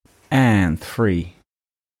And 3,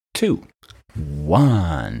 2,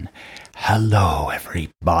 1. Hello,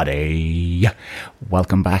 everybody.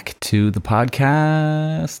 Welcome back to the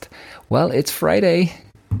podcast. Well, it's Friday.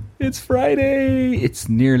 It's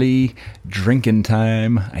nearly drinking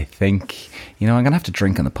time, I think. You know, I'm going to have to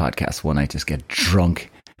drink on the podcast one night, just get drunk.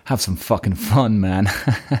 Have some fucking fun, man.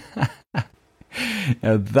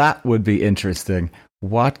 Now, that would be interesting.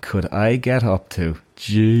 What could I get up to?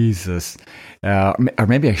 Jesus. Or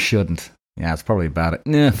maybe I shouldn't. Yeah, it's probably about it.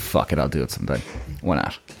 Nah, fuck it, I'll do it someday. Why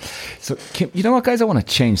not? So, you know what, guys? I want to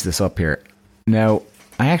change this up here. Now,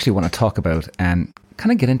 I actually want to talk about and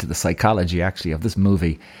kind of get into the psychology, actually, of this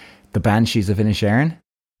movie, The Banshees of Inisherin.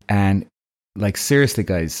 And, like, seriously,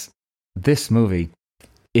 guys, this movie,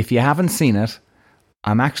 if you haven't seen it,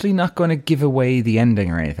 I'm actually not going to give away the ending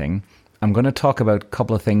or anything. I'm going to talk about a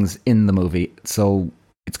couple of things in the movie, so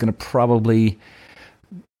it's going to probably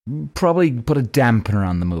put a dampener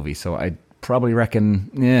on the movie. So I probably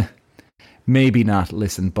reckon, maybe not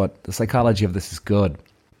listen, but the psychology of this is good.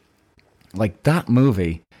 Like, that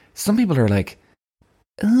movie, some people are like,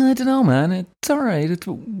 I don't know, man, it's alright, it's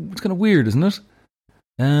kind of weird, isn't it?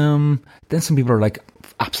 Then some people are like,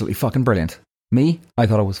 absolutely fucking brilliant. Me, I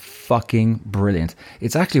thought it was fucking brilliant.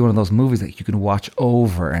 It's actually one of those movies that you can watch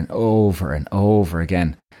over and over and over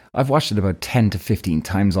again. I've watched it about 10 to 15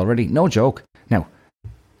 times already. No joke. Now,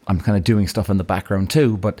 I'm kind of doing stuff in the background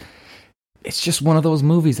too, but it's just one of those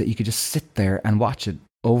movies that you could just sit there and watch it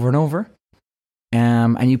over and over.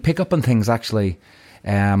 And you pick up on things, actually,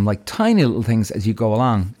 like tiny little things as you go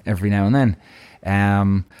along every now and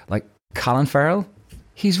then. Like Colin Farrell,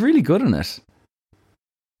 he's really good in it.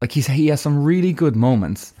 Like, he has some really good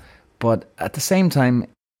moments, but at the same time,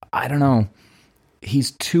 I don't know,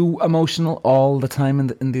 he's too emotional all the time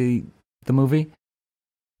in the movie.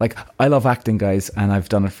 Like, I love acting, guys, and I've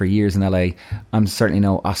done it for years in LA. I'm certainly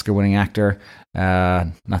no Oscar-winning actor,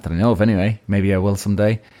 not that I know of anyway. Maybe I will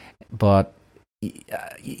someday. But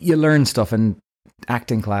you learn stuff in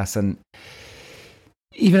acting class, and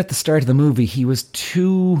even at the start of the movie, he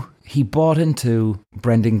bought into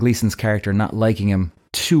Brendan Gleeson's character not liking him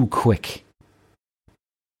too quick.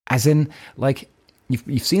 As in, like,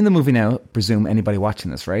 you've seen the movie now, presume anybody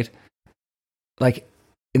watching this, right? Like,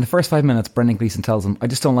 in the first 5 minutes, Brendan Gleeson tells him, I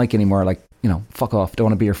just don't like you anymore, like, you know, fuck off, don't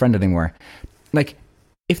want to be your friend anymore. Like,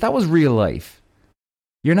 if that was real life,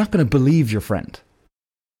 you're not going to believe your friend,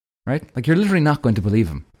 right? Like, you're literally not going to believe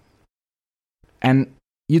him. And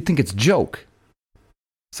you'd think it's a joke.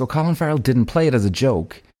 So Colin Farrell didn't play it as a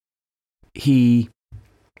joke. He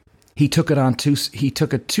took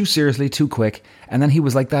it too seriously, too quick, and then he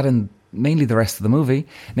was like that in mainly the rest of the movie.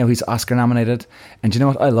 Now he's Oscar nominated, and you know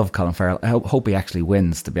what? I love Colin Farrell. I hope he actually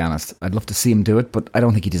wins, to be honest. I'd love to see him do it, but I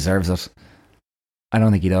don't think he deserves it. I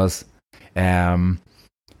don't think he does.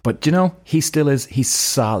 But you know, he still is. He's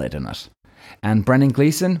solid in it. And Brendan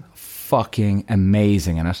Gleeson, fucking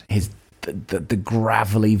amazing in it. The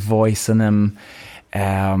gravelly voice in him.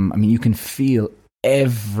 I mean, you can feel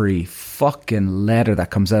every fucking letter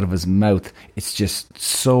that comes out of his mouth. It's just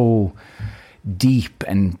so deep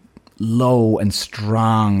and low and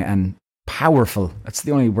strong and powerful. That's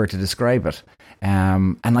the only word to describe it.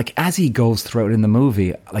 And like, as he goes throughout in the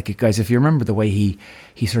movie, like, guys, if you remember the way he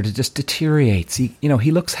sort of just deteriorates, he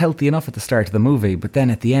looks healthy enough at the start of the movie, but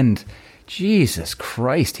then at the end, Jesus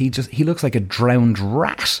Christ, he looks like a drowned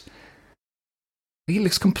rat. He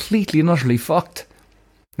looks completely and utterly fucked.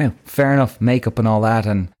 Now, fair enough, makeup and all that,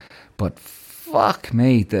 but fuck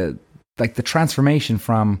me, the transformation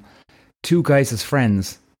from two guys as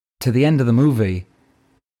friends to the end of the movie,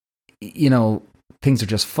 you know, things are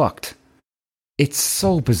just fucked. It's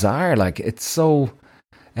so bizarre, like, it's so,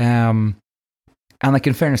 and like,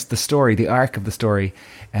 in fairness, the arc of the story,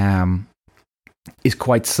 is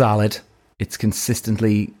quite solid. It's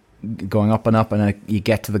consistently going up, and then you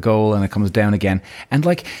get to the goal and it comes down again. And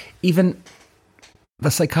like, even the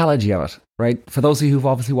psychology of it, right? For those of you who've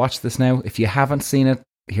obviously watched this now, if you haven't seen it,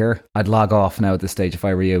 here, I'd log off now at this stage if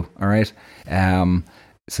I were you, all right?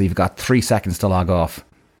 So you've got 3 seconds to log off.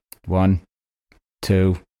 1,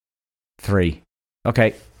 2, 3.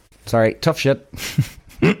 Okay, sorry, tough shit.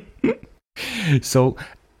 So,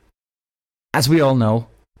 as we all know,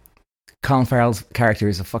 Colin Farrell's character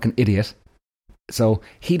is a fucking idiot. So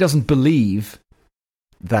he doesn't believe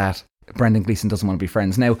that Brendan Gleeson doesn't want to be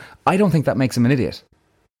friends. Now, I don't think that makes him an idiot.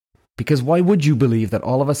 Because why would you believe that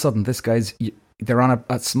all of a sudden they're on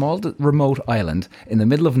a small remote island in the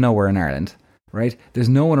middle of nowhere in Ireland, right? There's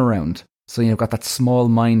no one around. So you've got that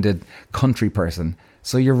small-minded country person.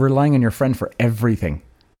 So you're relying on your friend for everything.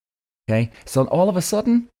 Okay? So all of a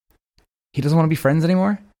sudden, he doesn't want to be friends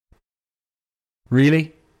anymore?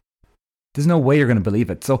 Really? There's no way you're going to believe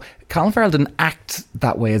it. So Colin Farrell didn't act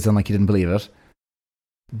that way as in like he didn't believe it.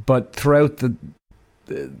 But throughout the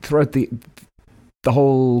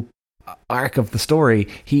whole arc of the story,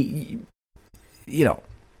 he, you know,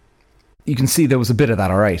 you can see there was a bit of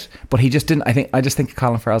that, all right. But he just didn't. I just think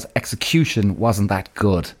Colin Farrell's execution wasn't that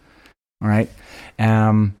good. All right.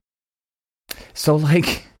 So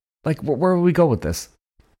like where will we go with this?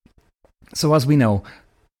 So as we know,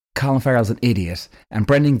 Colin Farrell's an idiot, and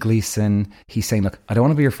Brendan Gleeson, he's saying, look, I don't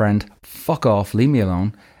want to be your friend, fuck off, leave me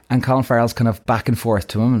alone. And Colin Farrell's kind of back and forth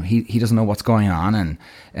to him, and he doesn't know what's going on,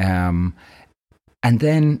 and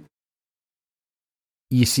then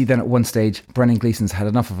you see then at one stage, Brendan Gleeson's had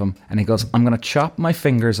enough of him, and he goes, I'm going to chop my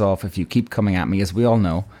fingers off if you keep coming at me, as we all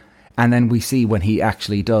know. And then we see when he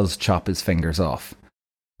actually does chop his fingers off.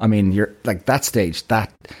 I mean, you're like, that stage,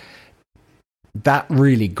 that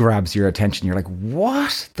really grabs your attention. You're like,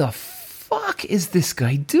 what the fuck is this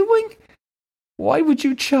guy doing? Why would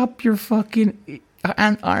you chop your fucking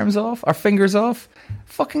arms off or fingers off?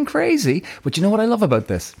 Fucking crazy. But you know what I love about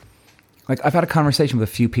this? Like, I've had a conversation with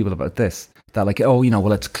a few people about this. That like, oh, you know,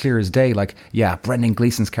 well, it's clear as day. Like, yeah, Brendan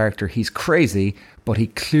Gleeson's character, he's crazy, but he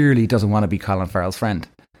clearly doesn't want to be Colin Farrell's friend.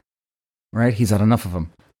 Right? He's had enough of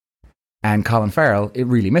him. And Colin Farrell, it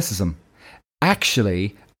really misses him.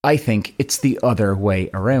 Actually, I think it's the other way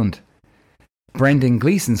around. Brendan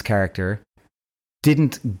Gleeson's character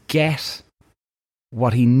didn't get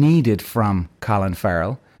what he needed from Colin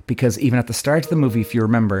Farrell, because even at the start of the movie, if you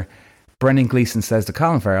remember, Brendan Gleeson says to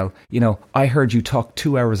Colin Farrell, you know, I heard you talk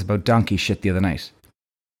 2 hours about donkey shit the other night.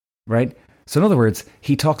 Right? So in other words,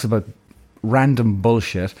 he talks about random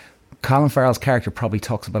bullshit. Colin Farrell's character probably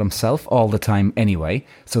talks about himself all the time anyway.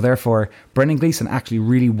 So therefore, Brendan Gleeson actually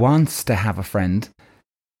really wants to have a friend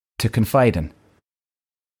to confide in.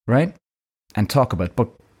 Right? And talk about. But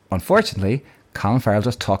unfortunately, Colin Farrell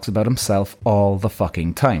just talks about himself all the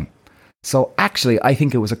fucking time. So actually, I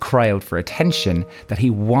think it was a cry out for attention, that he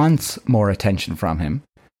wants more attention from him.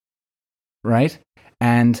 Right?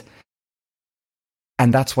 And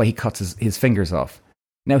that's why he cuts his fingers off.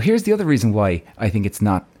 Now, here's the other reason why I think it's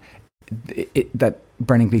not that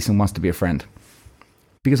Brendan Gleeson wants to be a friend.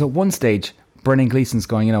 Because at one stage, Brendan Gleeson's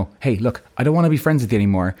going, you know, hey, look, I don't want to be friends with you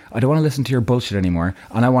anymore. I don't want to listen to your bullshit anymore.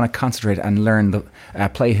 And I want to concentrate and learn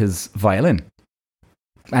play his violin.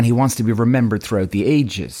 And he wants to be remembered throughout the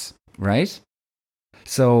ages, right?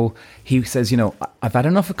 So he says, you know, I've had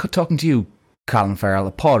enough of talking to you, Colin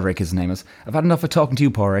Farrell. Padraig, his name is. I've had enough of talking to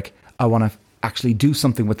you, Padraig. I want to actually do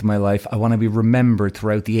something with my life. I want to be remembered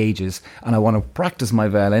throughout the ages, and I want to practice my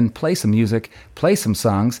violin, play some music, play some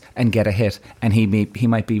songs, and get a hit. And he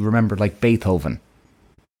might be remembered like Beethoven.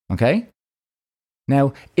 Okay?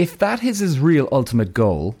 Now, if that is his real ultimate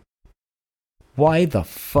goal, why the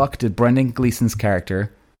fuck did Brendan Gleeson's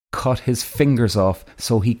character cut his fingers off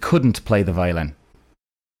so he couldn't play the violin?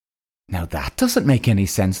 Now, that doesn't make any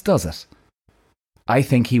sense, does it? I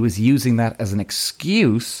think he was using that as an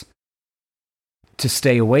excuse to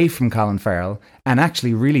stay away from Colin Farrell, and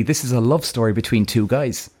actually, really, this is a love story between two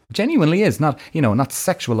guys. Genuinely is. Not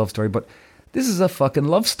sexual love story, but this is a fucking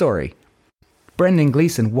love story. Brendan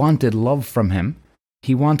Gleeson wanted love from him.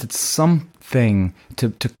 He wanted something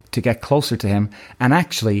to get closer to him, and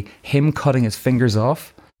actually, him cutting his fingers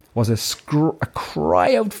off was a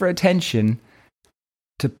cry out for attention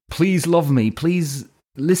to please love me, please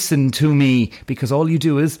listen to me, because all you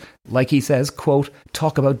do is, like he says, quote,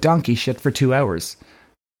 talk about donkey shit for 2 hours.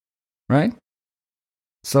 Right?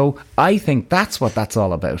 So I think that's what that's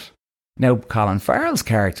all about. Now, Colin Farrell's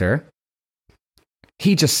character,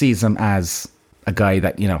 he just sees him as a guy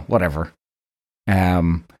that, you know, whatever.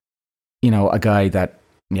 A guy that,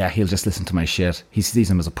 yeah, he'll just listen to my shit. He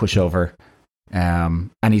sees him as a pushover.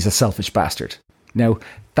 And he's a selfish bastard. Now,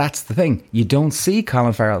 that's the thing. You don't see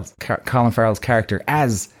Colin Farrell's character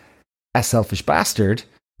as a selfish bastard,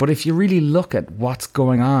 but if you really look at what's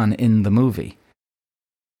going on in the movie,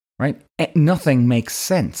 right, nothing makes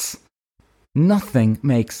sense. Nothing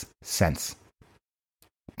makes sense.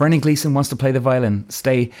 Brendan Gleeson wants to play the violin,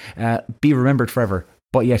 be remembered forever,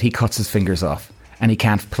 but yet he cuts his fingers off, and he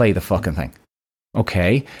can't play the fucking thing.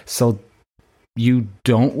 Okay, so you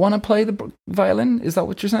don't want to play the violin? Is that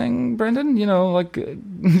what you're saying, Brendan? You know, like,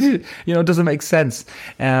 it doesn't make sense.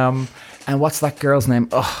 And what's that girl's name?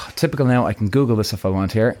 Oh, typical now. I can Google this if I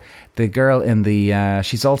want here. The girl in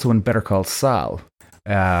she's also in Better Call Saul.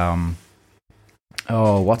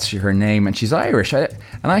 What's her name? And she's Irish. I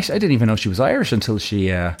didn't even know she was Irish until she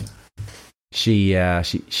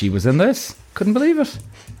was in this. Couldn't believe it.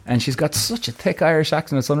 And she's got such a thick Irish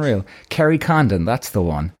accent, it's unreal. Kerry Condon, that's the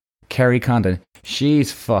one. Kerry Condon,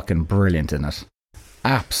 she's fucking brilliant in it.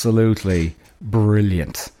 absolutely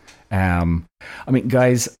brilliant. I mean,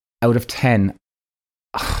 guys, out of 10,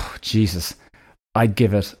 oh, Jesus, I'd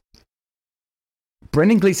give it.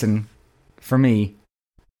 Brendan Gleeson, for me,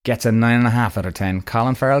 gets a 9.5 out of 10.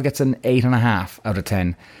 Colin Farrell gets an 8.5 out of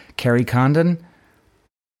 10. Kerry Condon,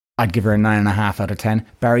 I'd give her a 9.5 out of 10.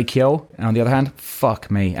 Barry Keogh, on the other hand, fuck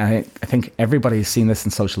me. I think everybody's seen this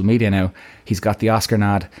in social media now. He's got the Oscar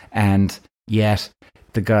nod, and yet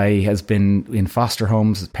the guy has been in foster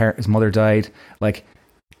homes. His mother died. Like,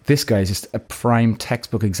 this guy is just a prime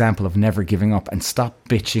textbook example of never giving up, and stop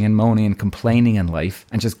bitching and moaning and complaining in life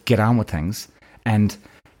and just get on with things. And,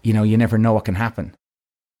 you know, you never know what can happen.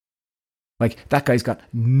 Like, that guy's got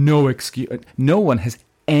no excuse. No one has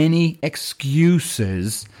any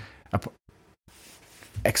excuses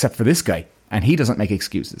except for this guy. And he doesn't make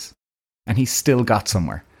excuses. And he's still got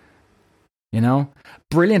somewhere. You know?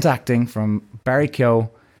 Brilliant acting from Barry Keogh,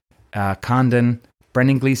 Condon,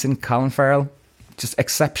 Brendan Gleeson, Colin Farrell. Just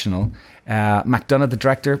exceptional. McDonagh, the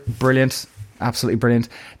director, brilliant. Absolutely brilliant.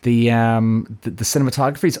 The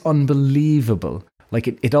cinematography is unbelievable. Like,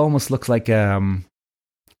 it almost looks like a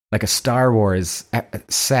Star Wars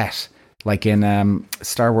set, like in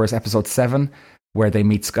Star Wars Episode 7, where they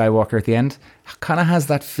meet Skywalker at the end. Kind of has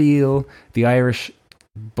that feel, the Irish,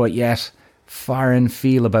 but yet foreign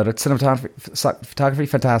feel about it. Photography,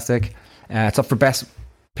 fantastic. It's up for Best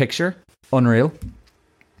Picture, unreal.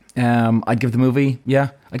 I'd give the movie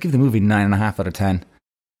 9.5 out of 10.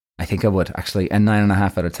 I think I would, actually, a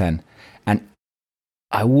 9.5 out of 10. And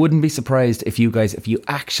I wouldn't be surprised if you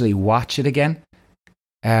actually watch it again.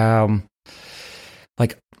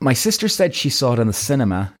 Like, my sister said she saw it in the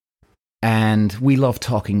cinema, and we love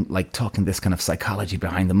talking this kind of psychology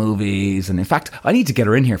behind the movies. And in fact, I need to get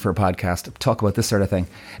her in here for a podcast to talk about this sort of thing.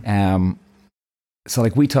 So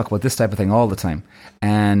like, we talk about this type of thing all the time.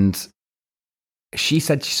 And she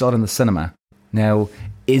said she saw it in the cinema. Now,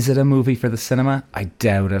 is it a movie for the cinema? I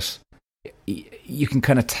doubt it. You can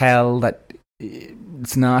kind of tell that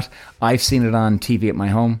it's not. I've seen it on TV at my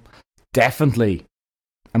home. Definitely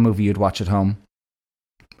a movie you'd watch at home.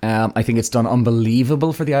 I think it's done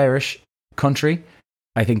unbelievable for the Irish country.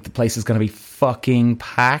 I think the place is going to be fucking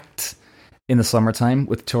packed in the summertime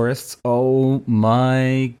with tourists. Oh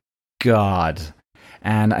my God.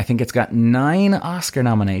 And I think it's got 9 Oscar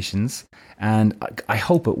nominations, and I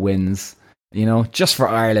hope it wins, you know, just for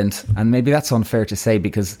Ireland. And maybe that's unfair to say,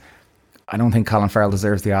 because I don't think Colin Farrell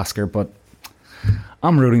deserves the Oscar, but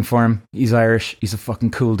I'm rooting for him. He's Irish. He's a fucking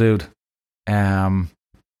cool dude.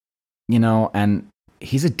 You know, and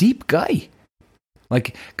he's a deep guy.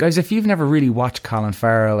 Like, guys, if you've never really watched Colin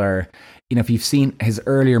Farrell, or, you know, if you've seen his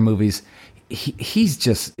earlier movies,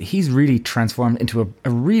 he's really transformed into a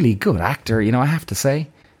really good actor. You know, I have to say,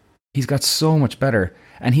 he's got so much better,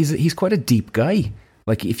 and he's quite a deep guy.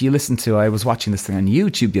 Like, if you listen to, I was watching this thing on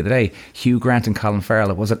YouTube the other day, Hugh Grant and Colin Farrell.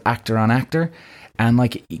 It was an actor on actor, and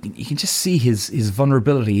like, you can just see his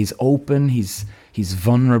vulnerability. He's open. He's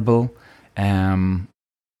vulnerable.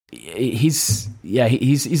 He's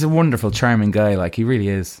a wonderful, charming guy. Like, he really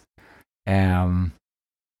is.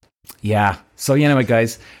 Yeah. So, anyway,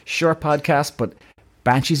 guys, short podcast, but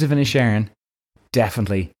Banshees of Inisherin,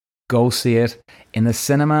 definitely go see it in the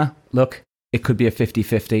cinema. Look, it could be a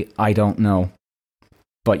 50-50. I don't know,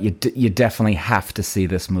 but you definitely have to see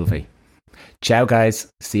this movie. Ciao, guys.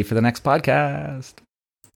 See you for the next podcast.